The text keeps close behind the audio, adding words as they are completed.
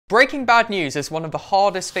Breaking bad news is one of the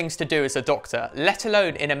hardest things to do as a doctor, let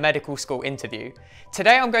alone in a medical school interview.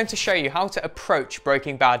 Today I'm going to show you how to approach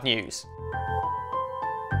breaking bad news.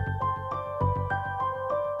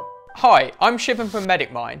 Hi, I'm Shivam from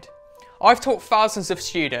MedicMind. I've taught thousands of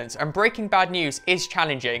students and breaking bad news is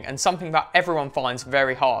challenging and something that everyone finds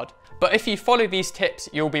very hard. But if you follow these tips,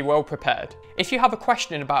 you'll be well prepared. If you have a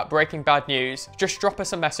question about breaking bad news, just drop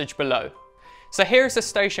us a message below. So here's the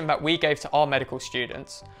station that we gave to our medical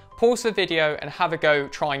students. Pause the video and have a go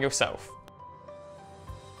trying yourself.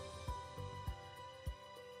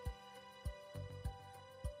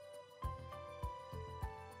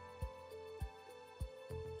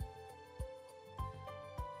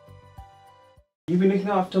 You've been looking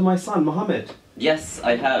after my son, Mohammed? Yes,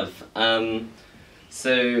 I have.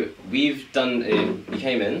 So we've done, you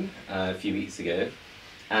came in a few weeks ago,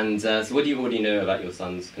 and so what do you already know about your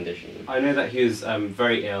son's condition? I know that he was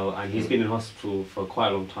very ill and he's been in hospital for quite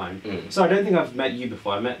a long time. Mm. So I don't think I've met you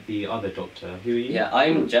before. I met the other doctor. Who are you? Yeah,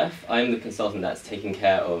 I'm Jeff. I'm the consultant that's taking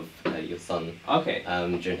care of your son. Okay.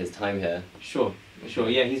 During his time here. Sure.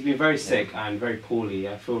 Yeah, he's been very sick and very poorly.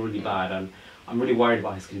 I feel really bad and I'm really worried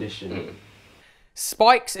about his condition. Mm.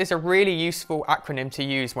 SPIKES is a really useful acronym to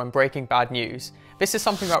use when breaking bad news. This is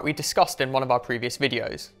something that we discussed in one of our previous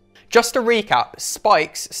videos. Just to recap,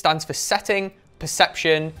 SPIKES stands for setting,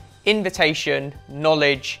 perception, invitation,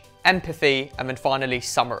 knowledge, empathy, and then finally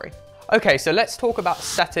summary. Okay, so let's talk about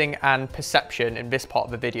setting and perception in this part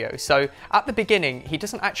of the video. So at the beginning, he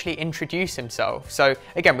doesn't actually introduce himself. So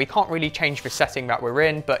again, we can't really change the setting that we're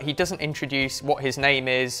in, but he doesn't introduce what his name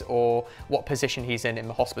is or what position he's in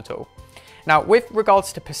the hospital. Now, with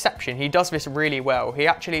regards to perception, he does this really well. He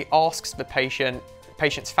actually asks the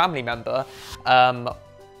patient's family member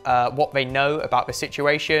what they know about the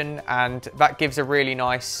situation, and that gives a really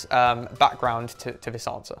nice background to this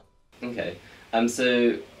answer. Okay.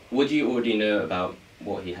 So what do you already know about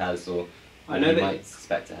what he has or what he might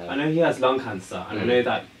suspect to have? I know he has lung cancer, and I know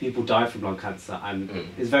that people die from lung cancer, and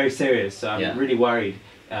it's very serious. So I'm really worried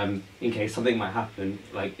in case something might happen,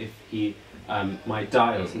 like if he might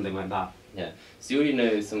die or something like that. Yeah. So you already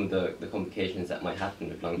know some of the complications that might happen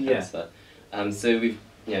with lung cancer. So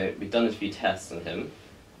we've done a few tests on him,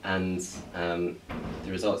 and the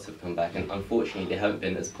results have come back, and unfortunately they haven't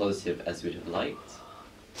been as positive as we'd have liked.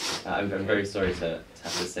 I'm very sorry to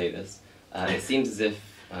have to say this. It seems as if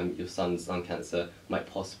your son's lung cancer might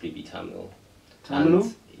possibly be terminal. Terminal?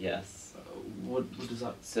 And, yes. What does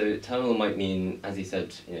that? So terminal might mean, as you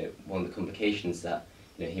said, one of the complications that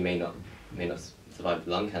he may not survive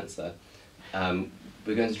lung cancer.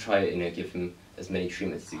 We're going to try give him as many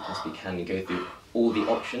treatments as we possibly can and go through all the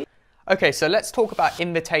options. Okay, so let's talk about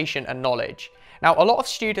invitation and knowledge. Now, a lot of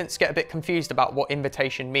students get a bit confused about what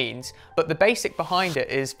invitation means, but the basic behind it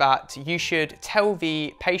is that you should tell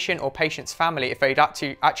the patient or patient's family if they'd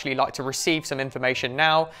actually like to receive some information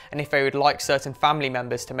now, and if they would like certain family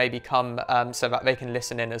members to maybe come so that they can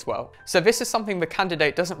listen in as well. So this is something the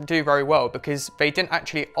candidate doesn't do very well because they didn't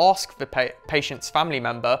actually ask the patient's family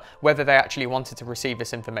member whether they actually wanted to receive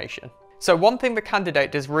this information. So one thing the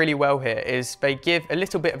candidate does really well here is they give a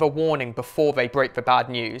little bit of a warning before they break the bad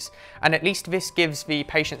news, and at least this gives the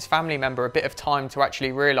patient's family member a bit of time to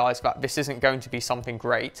actually realise that this isn't going to be something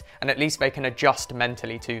great, and at least they can adjust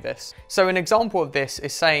mentally to this. So an example of this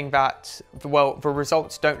is saying that, well, the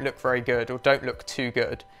results don't look very good or don't look too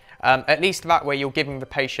good. At least that way you're giving the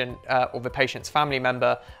patient or the patient's family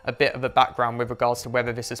member a bit of a background with regards to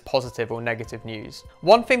whether this is positive or negative news.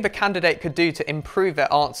 One thing the candidate could do to improve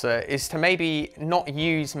their answer is to maybe not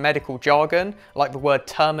use medical jargon like the word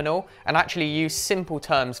terminal and actually use simple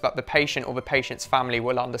terms that the patient or the patient's family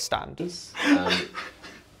will understand. I'm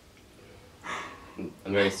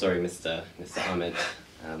very sorry, Mr. Ahmed.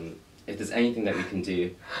 If there's anything that we can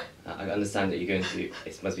do, I understand that you're going through,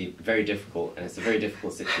 it must be very difficult, and it's a very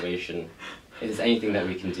difficult situation. If there's anything that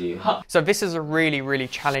we can do. So this is a really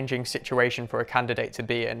challenging situation for a candidate to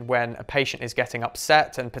be in when a patient is getting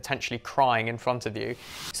upset and potentially crying in front of you.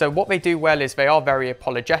 So what they do well is they are very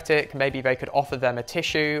apologetic. Maybe they could offer them a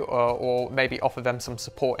tissue or maybe offer them some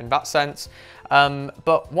support in that sense.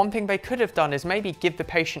 But one thing they could have done is maybe give the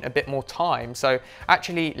patient a bit more time. So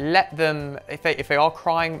actually let them, if they are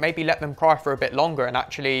crying, maybe let them cry for a bit longer and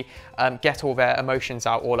actually get all their emotions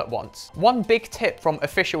out all at once. One big tip from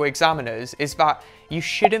official examiners is that you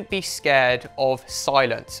shouldn't be scared of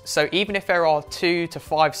silence. So even if there are 2 to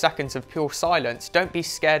 5 seconds of pure silence, don't be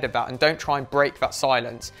scared of that and don't try and break that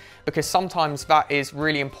silence, because sometimes that is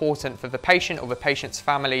really important for the patient or the patient's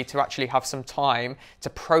family to actually have some time to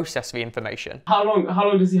process the information. How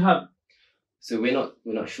long does he have? So we're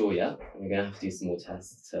not sure yet. We're going to have to do some more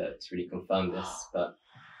tests to really confirm this, but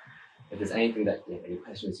there's anything that, any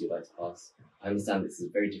questions you'd like to ask, I understand this is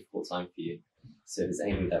a very difficult time for you. So if there's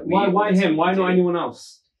anything that we... Why him? Why not anyone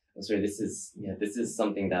else? I'm sorry, this is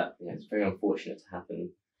something that, it's very unfortunate to happen.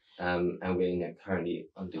 And we're, currently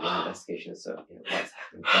undergoing investigation. So, what's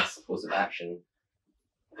happening, best course of action.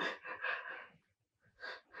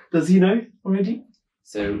 Does he know already?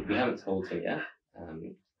 So we haven't told him yet.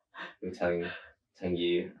 We're telling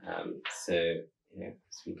you. So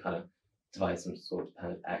we kind of devise some sort of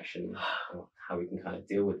plan of action or how we can kind of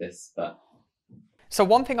deal with this. But so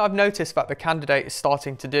one thing I've noticed that the candidate is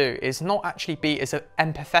starting to do is not actually be as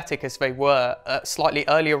empathetic as they were slightly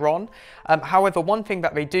earlier on. However, one thing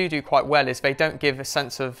that they do quite well is they don't give a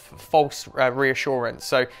sense of false reassurance.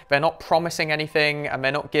 So they're not promising anything and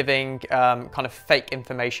they're not giving kind of fake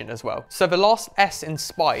information as well. So the last S in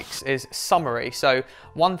spikes is summary. So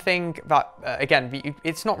one thing that, again,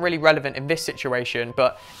 it's not really relevant in this situation,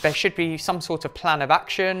 but there should be some sort of plan of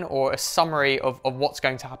action or a summary of what's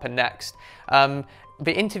going to happen next.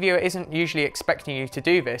 The interviewer isn't usually expecting you to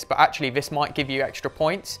do this, but actually this might give you extra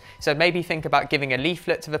points. So maybe think about giving a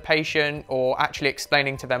leaflet to the patient or actually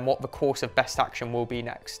explaining to them what the course of best action will be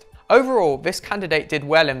next. Overall, this candidate did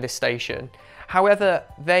well in this station. However,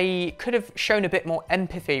 they could have shown a bit more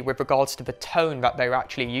empathy with regards to the tone that they were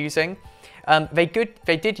actually using. They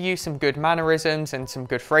did use some good mannerisms and some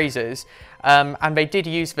good phrases, and they did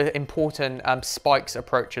use the important spikes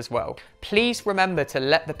approach as well. Please remember to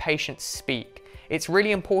let the patient speak. It's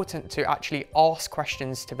really important to actually ask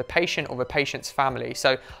questions to the patient or the patient's family.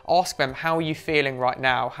 So ask them, how are you feeling right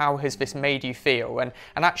now? How has this made you feel? And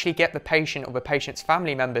actually get the patient or the patient's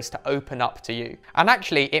family members to open up to you. And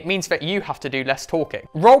actually, it means that you have to do less talking.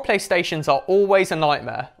 Roleplay stations are always a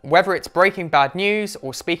nightmare, whether it's breaking bad news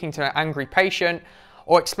or speaking to an angry patient,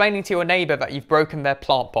 or explaining to your neighbour that you've broken their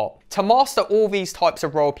plant pot. To master all these types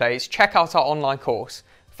of roleplays, check out our online course.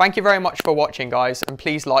 Thank you very much for watching, guys, and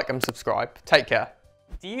please like and subscribe. Take care.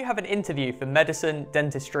 Do you have an interview for medicine,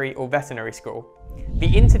 dentistry, or veterinary school? The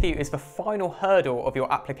interview is the final hurdle of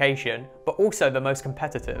your application, but also the most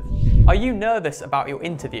competitive. Are you nervous about your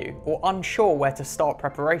interview or unsure where to start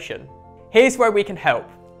preparation? Here's where we can help.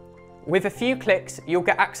 With a few clicks, you'll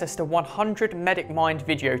get access to 100 Medic Mind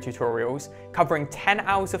video tutorials covering 10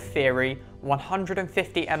 hours of theory,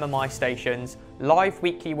 150 MMI stations, live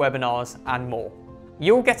weekly webinars, and more.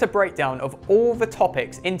 You'll get a breakdown of all the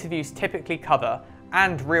topics interviews typically cover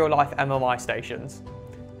and real-life MMI stations.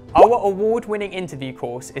 Our award-winning interview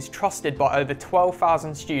course is trusted by over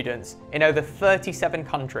 12,000 students in over 37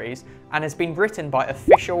 countries and has been written by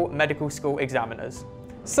official medical school examiners.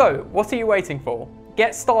 So, what are you waiting for?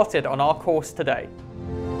 Get started on our course today.